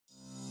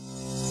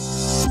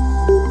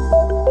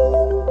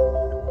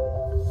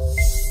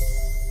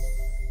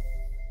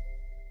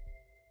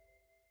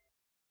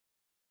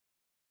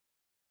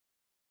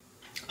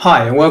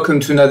Hi and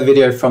welcome to another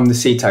video from the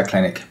CTAD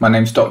Clinic. My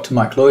name's Dr.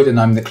 Mike Lloyd and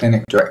I'm the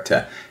Clinic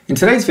Director. In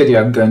today's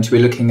video I'm going to be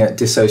looking at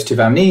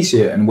dissociative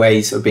amnesia and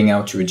ways of being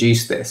able to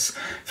reduce this.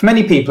 For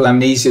many people,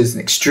 amnesia is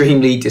an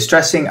extremely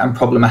distressing and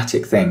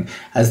problematic thing,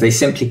 as they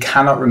simply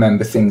cannot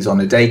remember things on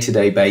a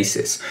day-to-day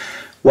basis.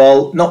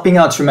 While not being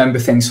able to remember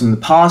things from the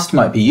past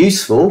might be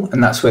useful,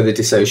 and that's where the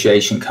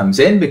dissociation comes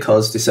in,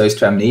 because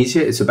dissociative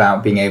amnesia is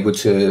about being able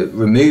to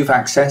remove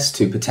access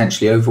to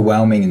potentially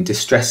overwhelming and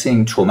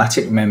distressing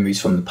traumatic memories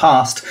from the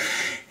past,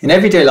 in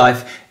everyday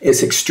life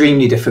it's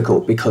extremely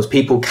difficult because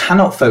people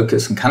cannot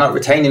focus and cannot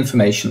retain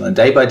information on a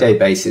day-by-day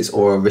basis,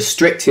 or are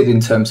restricted in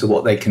terms of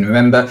what they can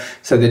remember.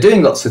 So they're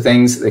doing lots of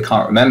things they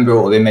can't remember,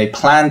 or they may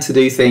plan to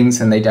do things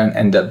and they don't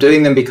end up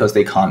doing them because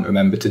they can't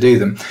remember to do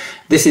them.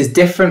 This is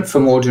different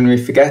from ordinary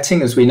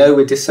forgetting. As we know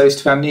with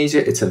dissociative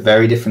amnesia, it's a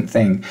very different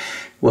thing.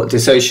 What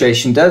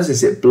dissociation does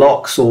is it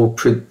blocks or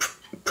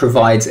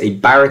provides a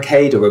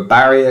barricade or a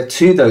barrier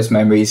to those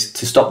memories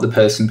to stop the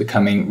person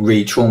becoming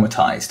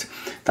re-traumatized.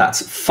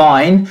 That's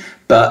fine,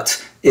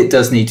 but it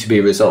does need to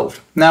be resolved.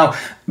 Now,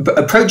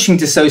 approaching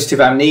dissociative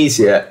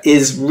amnesia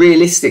is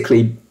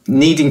realistically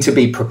needing to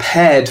be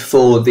prepared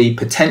for the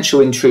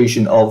potential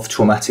intrusion of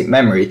traumatic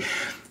memory.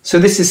 So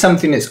this is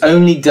something that's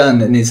only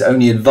done and is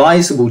only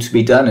advisable to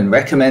be done and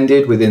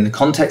recommended within the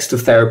context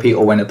of therapy,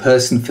 or when a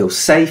person feels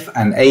safe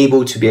and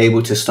able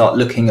to start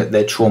looking at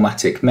their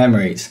traumatic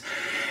memories.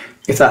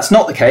 If that's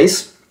not the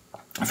case,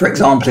 for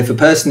example, if a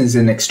person is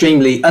in an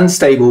extremely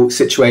unstable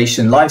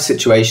situation, life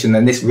situation,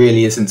 then this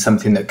really isn't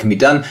something that can be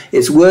done.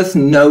 It's worth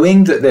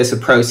knowing that there's a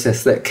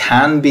process that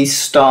can be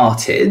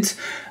started.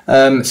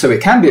 So it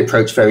can be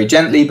approached very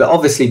gently, but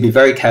obviously be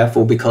very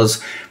careful,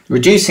 because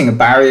reducing a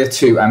barrier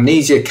to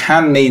amnesia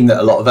can mean that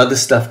a lot of other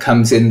stuff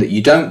comes in that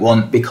you don't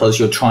want, because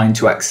you're trying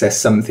to access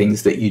some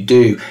things that you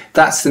do.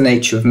 That's the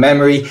nature of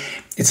memory.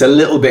 It's a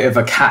little bit of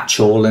a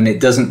catch-all, and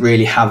it doesn't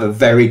really have a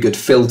very good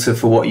filter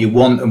for what you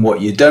want and what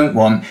you don't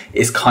want.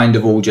 It's kind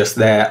of all just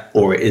there,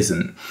 or it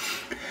isn't.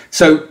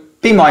 So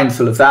be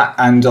mindful of that,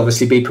 and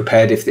obviously be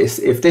prepared if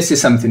this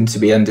is something to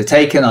be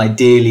undertaken,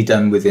 ideally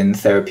done within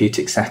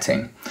therapeutic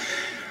setting.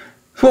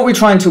 So what we're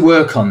trying to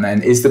work on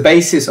then is the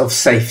basis of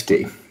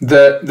safety.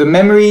 The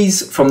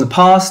memories from the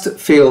past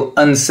feel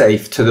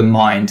unsafe to the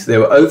mind. They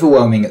were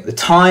overwhelming at the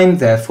time,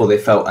 therefore they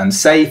felt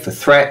unsafe, a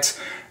threat,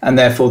 and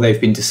therefore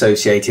they've been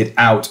dissociated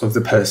out of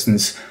the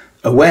person's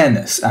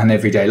awareness and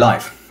everyday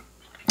life.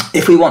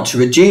 If we want to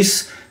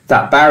reduce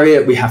that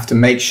barrier, we have to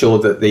make sure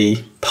that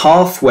the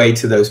pathway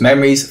to those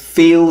memories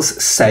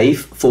feels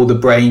safe for the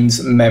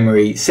brain's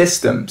memory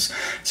systems.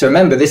 So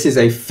remember, this is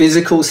a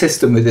physical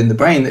system within the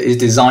brain that is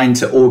designed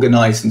to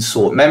organize and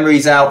sort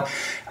memories out,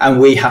 and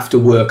we have to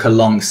work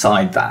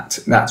alongside that.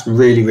 That's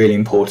really, really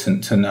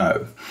important to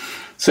know.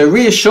 So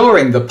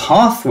reassuring the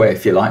pathway,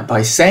 if you like,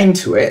 by saying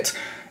to it,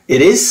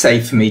 it is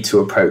safe for me to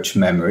approach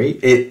memory.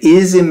 It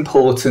is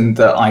important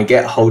that I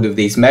get hold of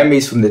these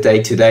memories from the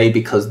day-to-day,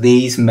 because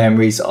these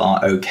memories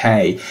are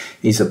okay.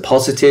 These are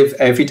positive,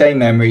 everyday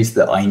memories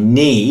that I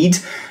need,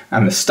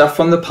 and the stuff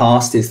from the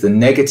past is the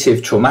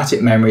negative,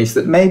 traumatic memories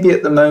that maybe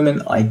at the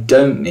moment I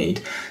don't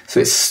need. So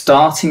it's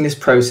starting this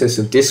process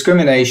of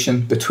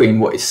discrimination between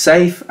what is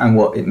safe and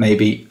what it may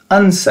be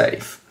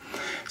unsafe.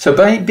 So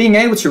by being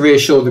able to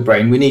reassure the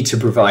brain, we need to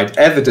provide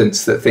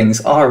evidence that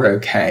things are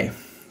okay.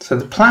 So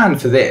the plan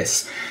for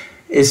this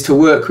is to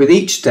work with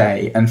each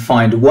day and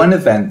find one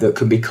event that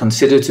could be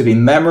considered to be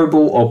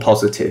memorable or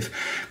positive.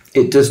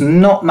 It does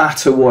not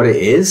matter what it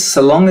is,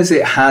 so long as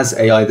it has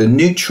a either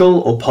neutral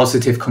or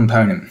positive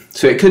component.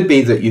 So it could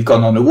be that you've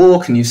gone on a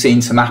walk and you've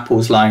seen some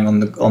apples lying on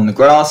the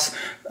grass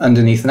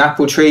underneath an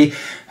apple tree,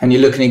 and you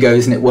look and you go,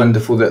 isn't it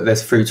wonderful that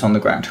there's fruit on the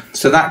ground?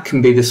 So that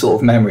can be the sort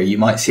of memory. You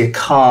might see a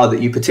car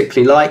that you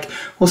particularly like,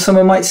 or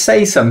someone might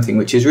say something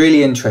which is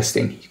really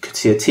interesting. You could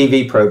see a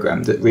TV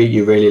program that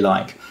you really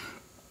like.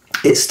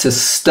 It's to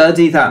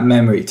study that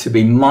memory, to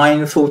be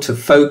mindful, to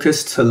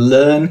focus, to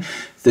learn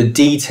the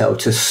detail,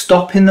 to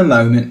stop in the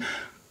moment,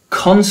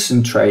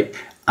 concentrate,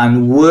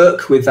 and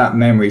work with that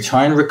memory.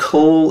 Try and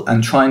recall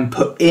and try and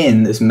put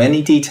in as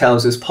many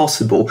details as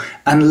possible,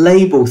 and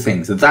label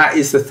things. That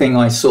is the thing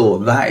I saw,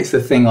 that is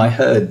the thing I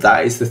heard,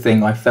 that is the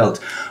thing I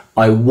felt.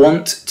 I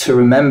want to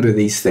remember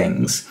these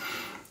things.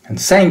 And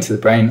saying to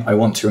the brain, I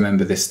want to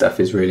remember this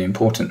stuff, is really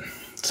important.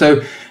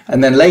 So,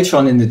 and then later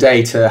on in the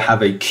day to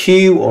have a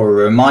cue or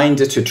a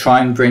reminder to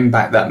try and bring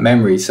back that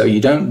memory. So you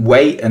don't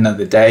wait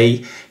another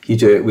day, you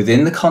do it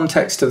within the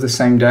context of the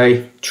same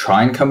day,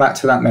 try and come back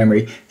to that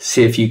memory,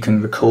 see if you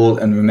can recall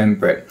and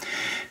remember it.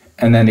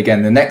 And then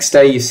again, the next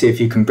day, you see if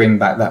you can bring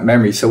back that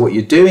memory. So what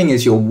you're doing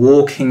is you're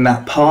walking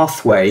that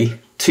pathway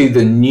to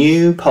the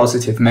new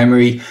positive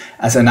memory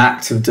as an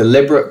act of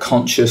deliberate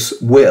conscious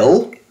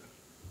will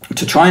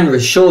to try and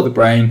reassure the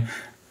brain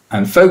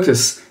and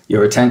focus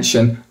your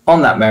attention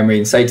on that memory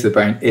and say to the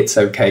brain, it's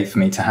okay for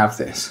me to have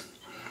this.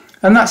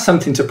 And that's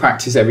something to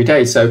practice every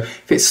day. So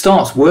if it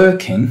starts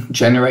working,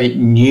 generate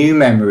new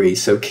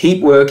memories. So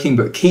keep working,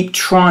 but keep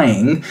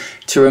trying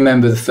to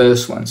remember the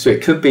first one. So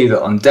it could be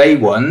that on day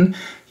one,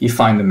 You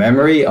find the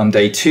memory. On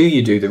day 2,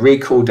 you do the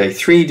recall. Day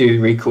 3, do the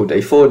recall. Day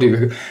 4, do the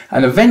recall.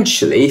 And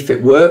eventually, if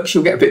it works,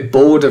 you'll get a bit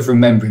bored of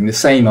remembering the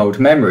same old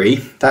memory.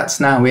 That's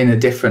now in a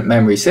different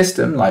memory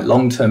system, like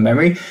long-term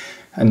memory.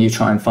 And you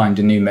try and find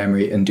a new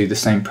memory and do the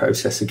same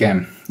process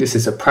again. This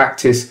is a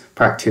practice,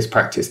 practice,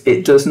 practice.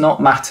 It does not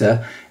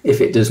matter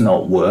if it does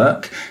not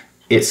work.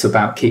 It's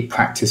about keep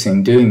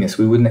practicing doing this.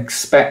 We wouldn't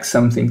expect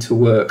something to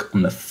work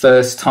on the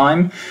first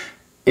time.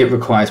 It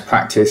requires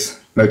practice,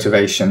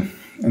 motivation,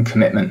 and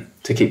commitment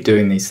to keep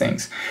doing these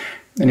things.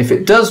 And if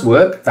it does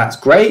work, that's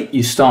great.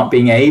 You start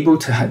being able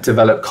to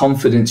develop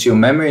confidence in your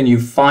memory, and you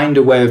find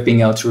a way of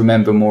being able to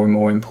remember more and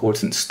more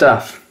important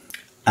stuff.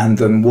 And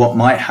then what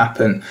might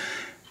happen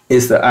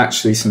is that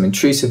actually some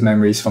intrusive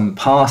memories from the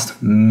past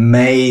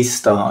may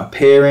start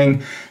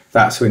appearing.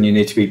 That's when you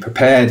need to be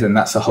prepared, and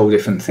that's a whole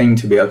different thing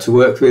to be able to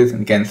work with.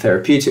 And again,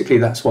 therapeutically,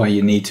 that's why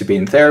you need to be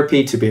in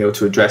therapy, to be able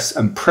to address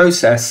and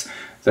process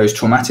those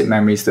traumatic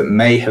memories that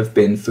may have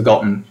been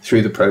forgotten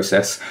through the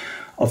process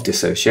of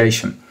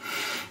dissociation.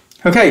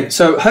 Okay,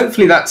 so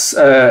hopefully that's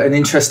an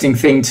interesting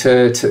thing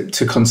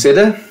to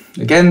consider.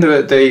 Again,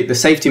 the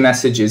safety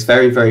message is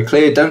very, very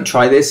clear. Don't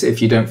try this if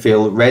you don't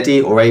feel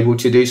ready or able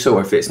to do so,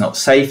 or if it's not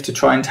safe to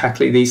try and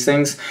tackle these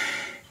things.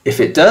 If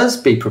it does,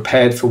 be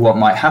prepared for what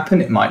might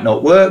happen. It might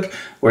not work,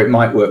 or it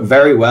might work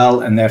very well,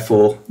 and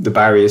therefore the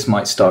barriers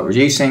might start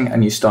reducing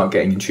and you start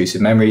getting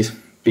intrusive memories.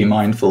 Be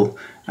mindful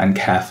and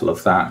careful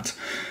of that.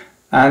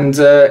 And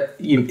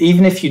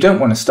even if you don't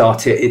want to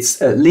start it,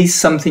 it's at least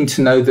something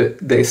to know that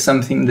there's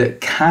something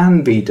that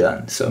can be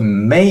done. So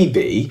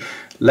maybe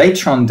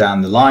later on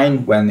down the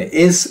line, when it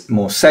is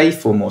more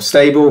safe or more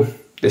stable,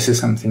 this is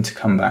something to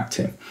come back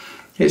to.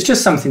 It's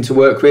just something to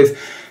work with,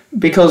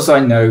 because I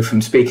know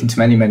from speaking to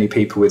many, many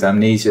people with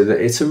amnesia that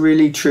it's a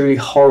really, truly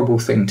horrible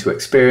thing to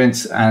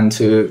experience, and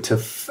to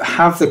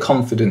have the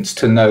confidence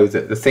to know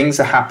that the things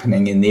are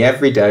happening in the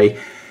everyday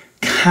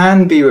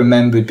can be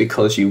remembered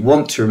because you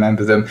want to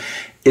remember them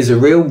is a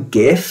real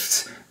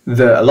gift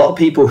that a lot of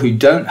people who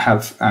don't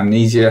have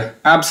amnesia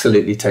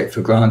absolutely take for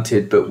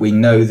granted, but we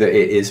know that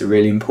it is a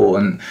really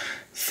important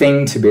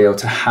thing to be able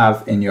to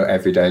have in your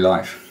everyday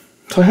life.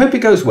 So I hope it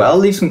goes well.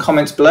 Leave some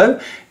comments below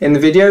in the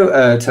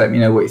video to let me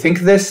know what you think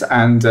of this,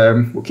 and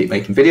we'll keep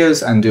making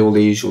videos and do all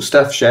the usual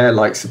stuff, share,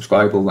 like,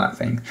 subscribe, all that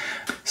thing.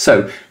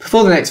 So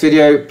before the next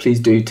video,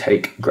 please do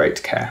take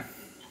great care.